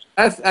mean,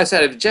 I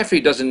said, if Jeffrey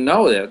doesn't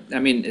know that, I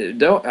mean,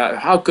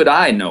 how could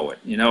I know it,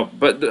 you know?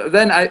 But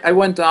then I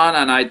went on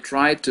and I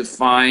tried to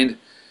find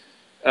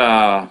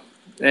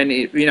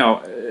any, you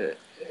know,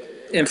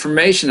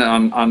 information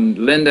on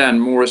Linda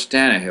and Morris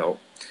Tannehill.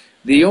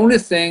 The only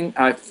thing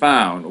I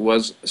found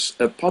was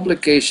a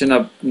publication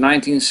of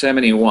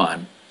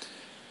 1971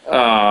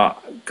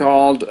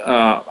 called,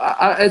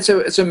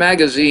 it's a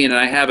magazine, and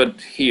I have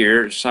it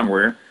here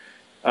somewhere,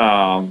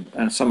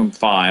 and some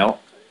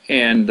file.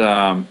 And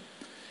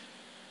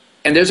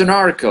there's an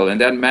article in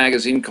that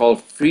magazine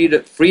called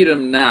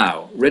Freedom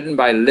Now, written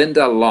by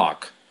Linda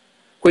Locke,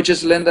 which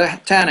is Linda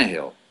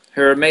Tannehill.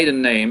 Her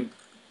maiden name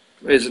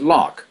is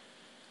Locke,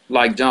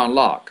 like John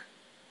Locke.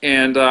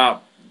 And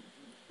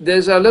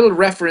there's a little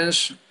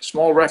reference,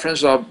 small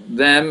reference of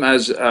them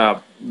as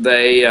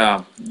they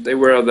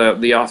were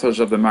the authors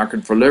of the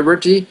Market for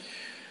Liberty.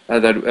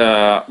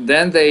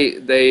 Then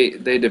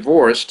they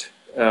divorced.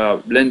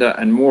 Linda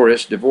and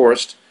Morris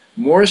divorced.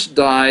 Morris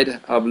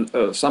died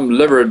of some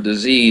liver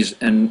disease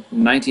in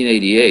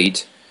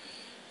 1988,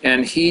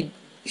 and he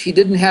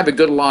didn't have a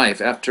good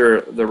life after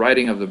the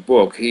writing of the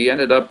book. He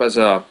ended up as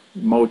a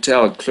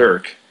motel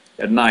clerk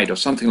at night or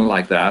something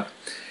like that.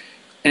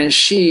 And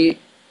she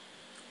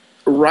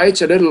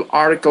writes a little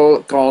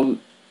article called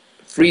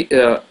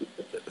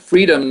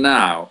Freedom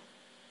Now,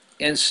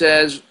 and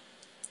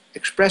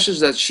expresses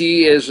that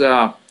she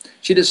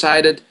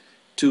decided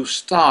to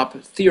stop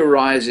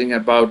theorizing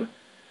about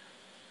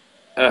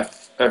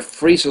a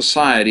free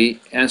society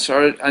and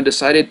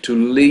decided to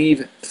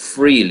live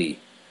freely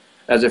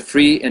as a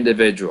free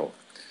individual.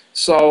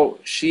 So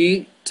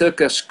she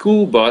took a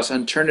school bus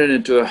and turned it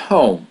into a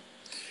home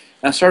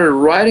and started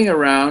riding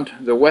around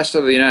the west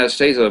of the United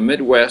States, or the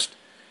Midwest,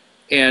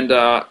 and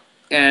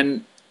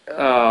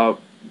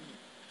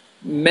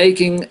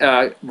making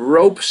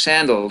rope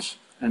sandals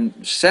and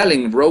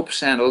selling rope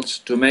sandals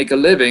to make a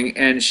living.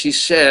 And she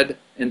said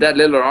in that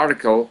little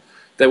article,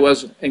 that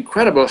was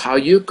incredible how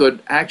you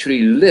could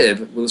actually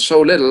live with so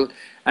little,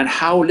 and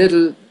how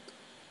little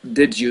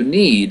did you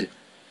need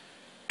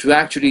to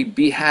actually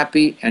be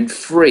happy and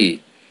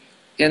free.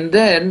 And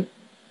then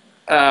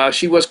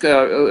she was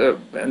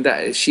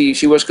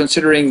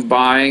considering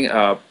buying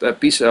a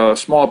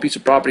small piece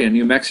of property in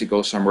New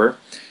Mexico somewhere,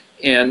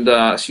 and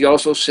she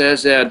also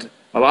says that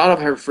a lot of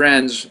her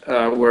friends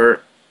were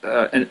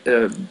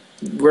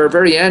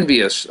very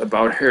envious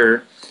about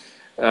her.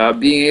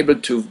 Being able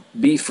to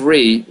be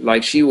free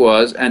like she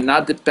was and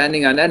not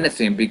depending on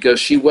anything, because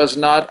she was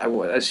not,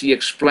 as she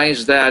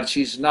explains, that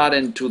she's not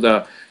into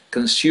the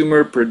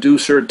consumer,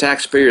 producer,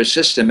 taxpayer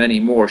system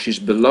anymore. She's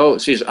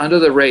under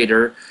the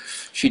radar.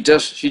 She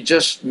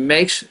just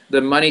makes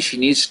the money she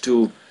needs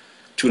to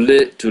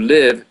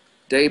live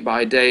day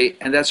by day,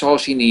 and that's all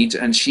she needs,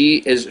 and she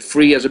is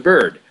free as a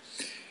bird.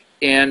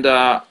 And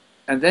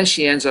then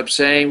she ends up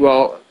saying,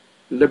 well,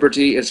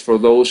 liberty is for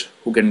those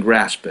who can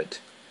grasp it.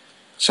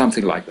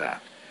 Something like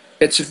that.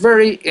 It's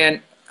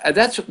and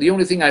that's the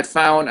only thing I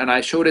found, and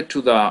I showed it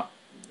to the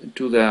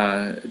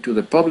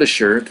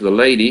publisher, to the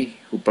lady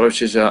who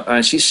publishes,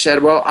 and she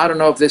said, well, I don't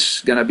know if this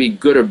is going to be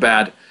good or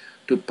bad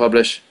to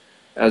publish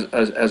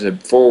as a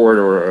foreword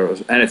or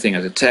anything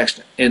as a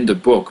text in the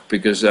book,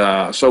 because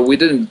so we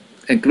didn't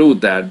include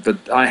that.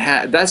 But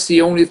that's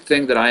the only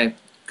thing that I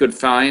could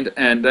find,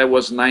 and that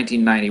was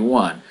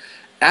 1991.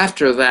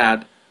 After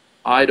that,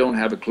 I don't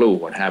have a clue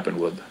what happened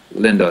with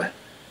Linda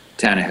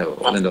Tannehill,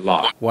 Linda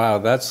Locke. Wow,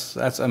 that's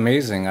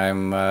amazing.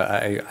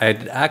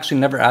 I'd actually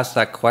never asked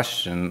that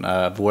question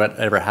of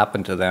whatever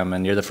happened to them,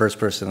 and you're the first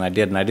person I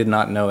did, and I did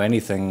not know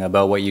anything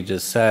about what you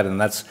just said, and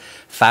that's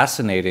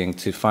fascinating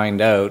to find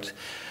out.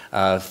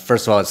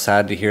 First of all, it's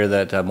sad to hear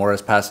that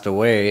Morris passed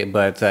away,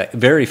 but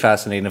very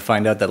fascinating to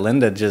find out that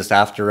Linda, just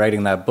after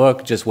writing that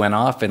book, just went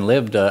off and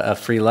lived a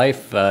free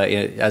life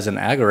as an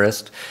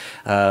agorist,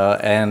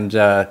 and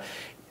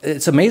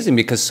it's amazing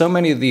because so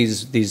many of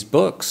these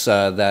books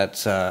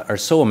that are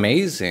so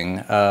amazing,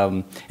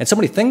 and so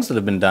many things that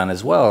have been done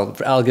as well.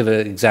 I'll give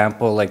an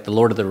example, like The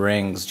Lord of the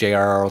Rings,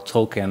 J.R.R.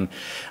 Tolkien.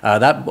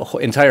 That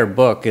entire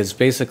book is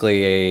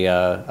basically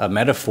a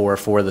metaphor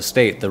for the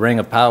state. The Ring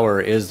of Power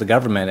is the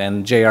government,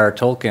 and J.R.R.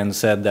 Tolkien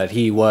said that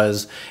he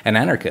was an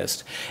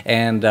anarchist.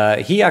 And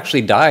he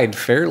actually died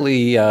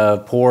fairly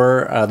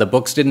poor. The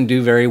books didn't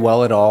do very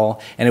well at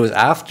all, and it was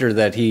after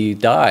that he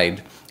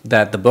died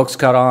that the books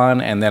caught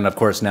on, and then of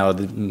course now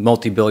the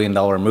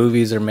multi-billion-dollar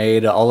movies are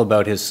made all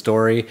about his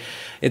story.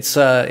 It's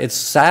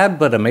sad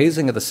but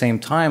amazing at the same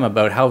time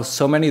about how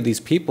so many of these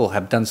people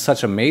have done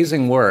such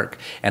amazing work,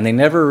 and they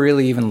never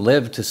really even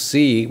lived to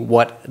see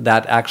what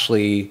that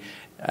actually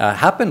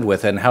happened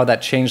with it and how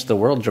that changed the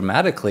world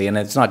dramatically. And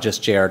it's not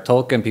just J.R.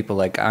 Tolkien, people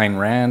like Ayn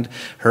Rand.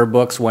 Her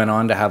books went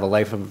on to have a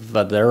life of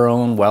their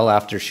own well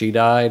after she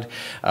died.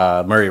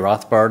 Murray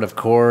Rothbard, of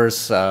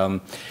course.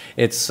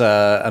 It's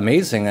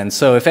amazing. And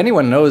so if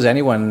anyone knows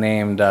anyone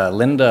named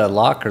Linda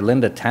Locke or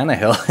Linda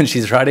Tannehill, and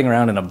she's riding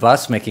around in a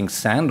bus making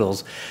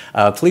sandals,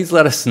 please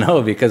let us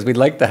know, because we'd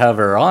like to have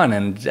her on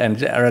and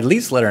or at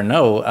least let her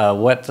know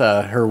what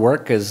her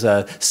work is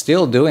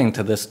still doing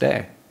to this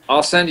day.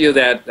 I'll send you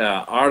that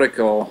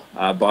article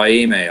by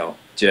email,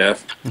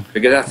 Jeff,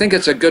 because I think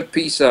it's a good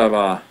piece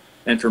of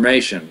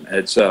information.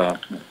 It's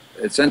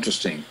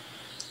interesting.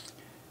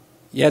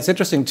 Yeah, it's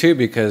interesting too,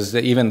 because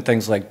even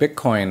things like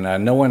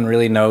Bitcoin, no one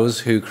really knows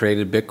who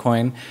created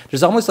Bitcoin.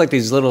 There's almost like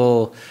these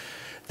little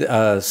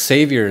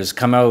saviors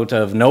come out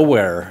of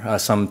nowhere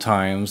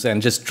sometimes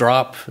and just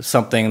drop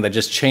something that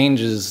just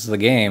changes the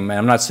game. And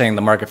I'm not saying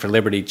the market for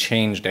liberty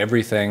changed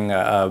everything,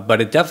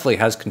 but it definitely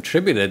has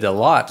contributed a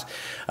lot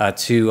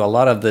to a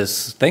lot of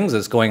this things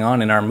that's going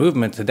on in our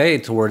movement today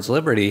towards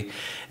liberty.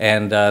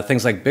 And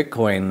things like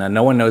Bitcoin,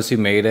 no one knows who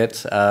made it.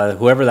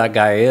 Whoever that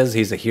guy is,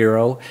 he's a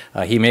hero.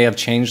 He may have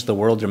changed the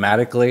world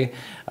dramatically.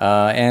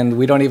 And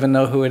we don't even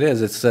know who it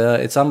is.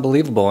 It's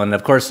unbelievable. And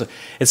of course,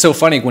 it's so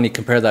funny when you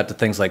compare that to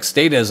things like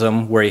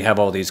statism, where you have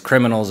all these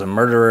criminals and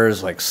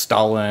murderers like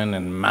Stalin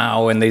and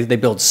Mao, and they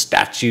build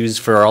statues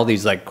for all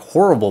these like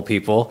horrible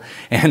people,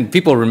 and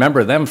people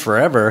remember them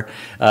forever.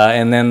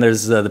 And then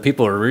there's the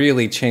people who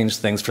really change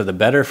things for the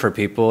better for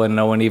people, and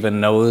no one even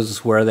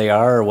knows where they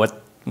are or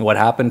what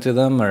happened to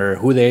them or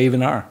who they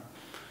even are.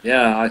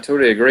 Yeah, I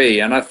totally agree.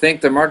 And I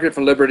think the market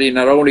for liberty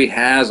not only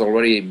has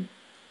already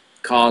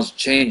caused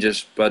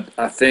changes, but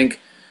I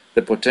think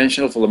the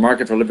potential for the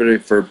market for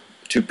liberty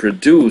to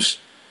produce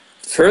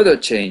further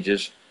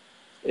changes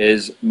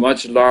is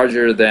much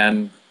larger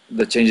than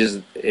the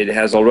changes it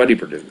has already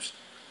produced.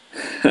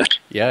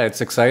 Yeah,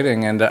 it's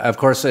exciting, and of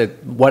course,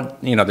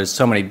 there's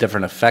so many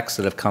different effects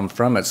that have come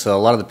from it. So a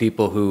lot of the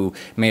people who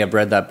may have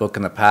read that book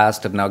in the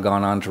past have now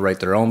gone on to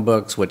write their own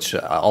books, which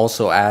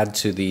also add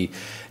to the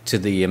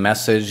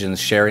message and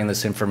sharing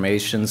this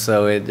information.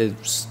 So it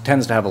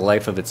tends to have a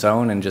life of its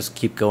own and just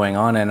keep going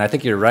on. And I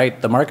think you're right.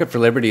 The market for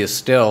liberty is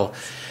still,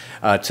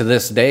 to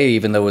this day,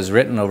 even though it was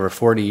written over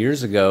 40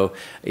 years ago,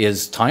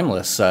 is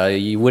timeless.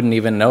 You wouldn't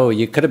even know.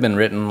 You could have been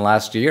written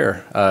last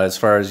year, as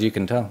far as you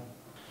can tell.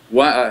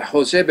 Well,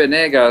 Jose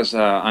Benegas,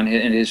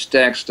 in his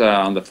text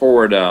on the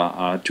forward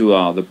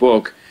to the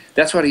book,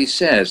 that's what he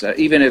says.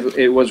 Even if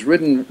it was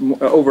written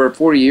over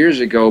 40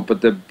 years ago,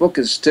 but the book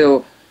is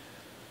still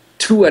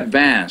too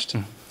advanced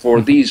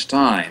for these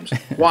times.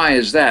 Why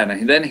is that?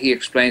 And then he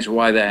explains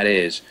why that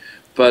is.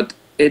 But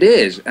it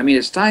is. I mean,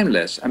 it's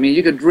timeless. I mean,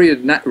 you could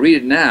read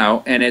it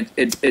now, and it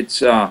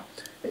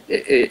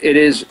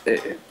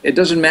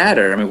doesn't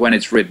matter. I mean, when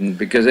it's written,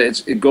 because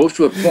it goes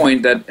to a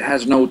point that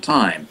has no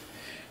time.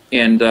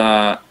 And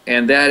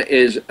that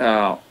is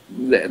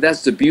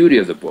that's the beauty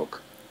of the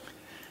book.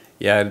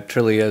 Yeah, it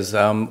truly is.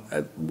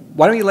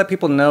 Why don't you let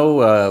people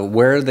know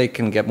where they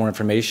can get more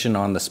information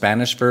on the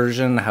Spanish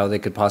version, how they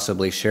could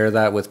possibly share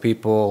that with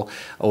people,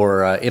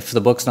 or if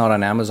the book's not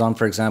on Amazon,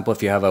 for example,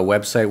 if you have a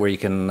website where you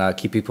can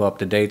keep people up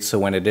to date, so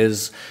when it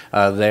is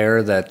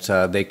there,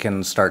 that they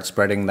can start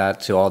spreading that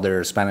to all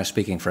their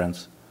Spanish-speaking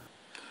friends.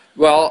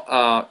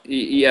 Well,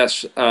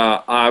 yes,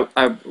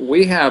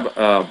 we have.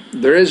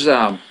 There is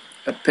a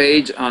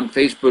page on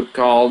Facebook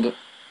called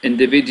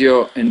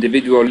Individuo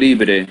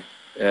Libre.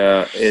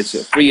 It's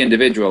a free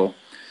individual.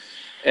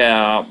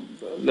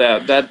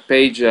 That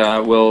page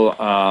will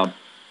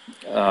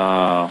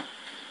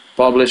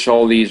publish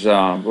all these.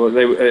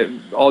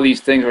 All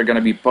these things are going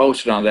to be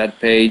posted on that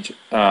page.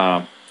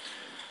 They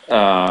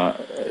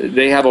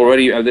have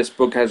already. This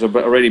book has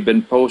already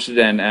been posted,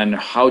 and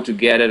how to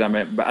get it. I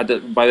mean,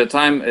 by the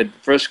time it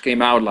first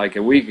came out, like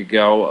a week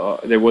ago,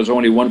 there was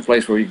only one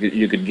place where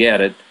you could get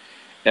it.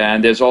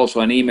 And there's also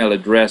an email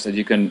address that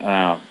you can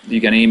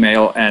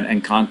email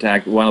and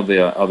contact one of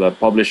the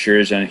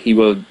publishers, and he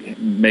will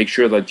make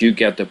sure that you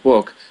get the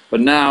book. But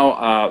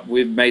now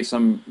we've made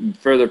some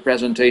further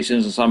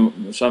presentations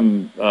and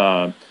some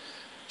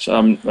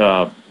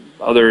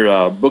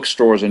other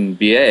bookstores in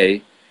BA,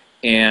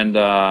 and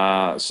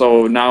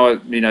so now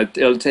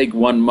it'll take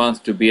 1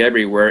 month to be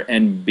everywhere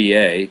in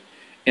BA,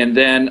 And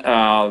then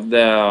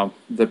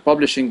the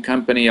publishing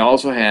company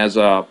also has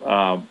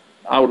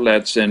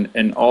outlets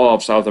in all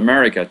of South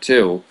America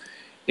too,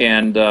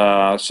 and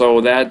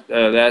so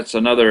that's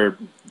another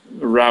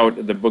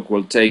route the book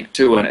will take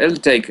too, and it'll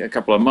take a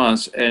couple of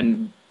months,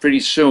 and pretty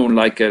soon,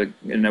 like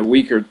in a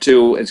week or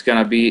two, it's going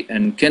to be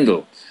in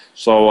Kindle.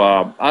 So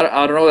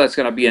I don't know that's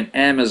going to be in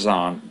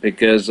Amazon,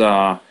 because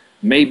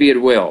maybe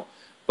it will,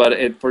 but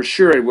for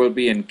sure it will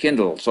be in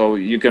Kindle. So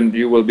you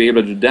will be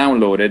able to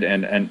download it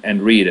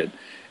and read it.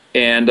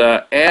 And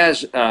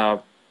as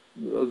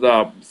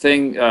the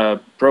thing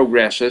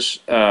progresses,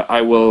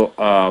 I will,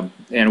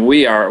 and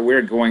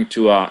we're going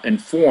to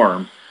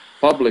inform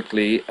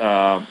publicly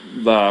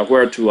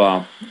where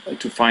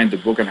to find the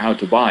book and how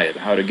to buy it,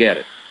 how to get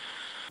it.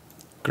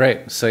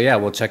 Great. So yeah,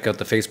 we'll check out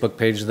the Facebook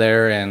page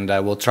there, and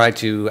we'll try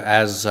to,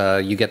 as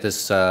you get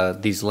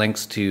these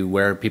links to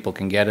where people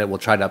can get it, we'll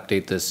try to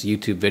update this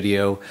YouTube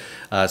video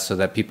so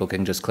that people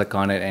can just click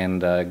on it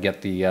and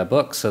get the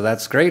book. So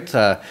that's great.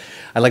 I'd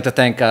like to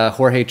thank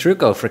Jorge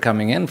Trucco for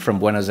coming in from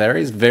Buenos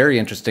Aires. Very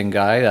interesting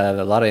guy.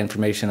 A lot of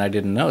information I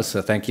didn't know.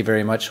 So thank you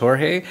very much,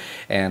 Jorge.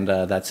 And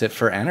that's it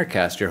for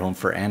Anarchast, your home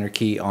for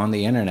anarchy on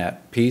the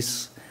internet.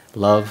 Peace,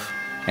 love,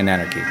 and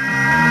anarchy.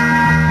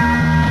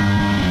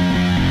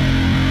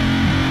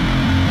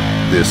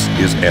 This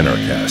is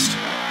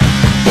Anarchast.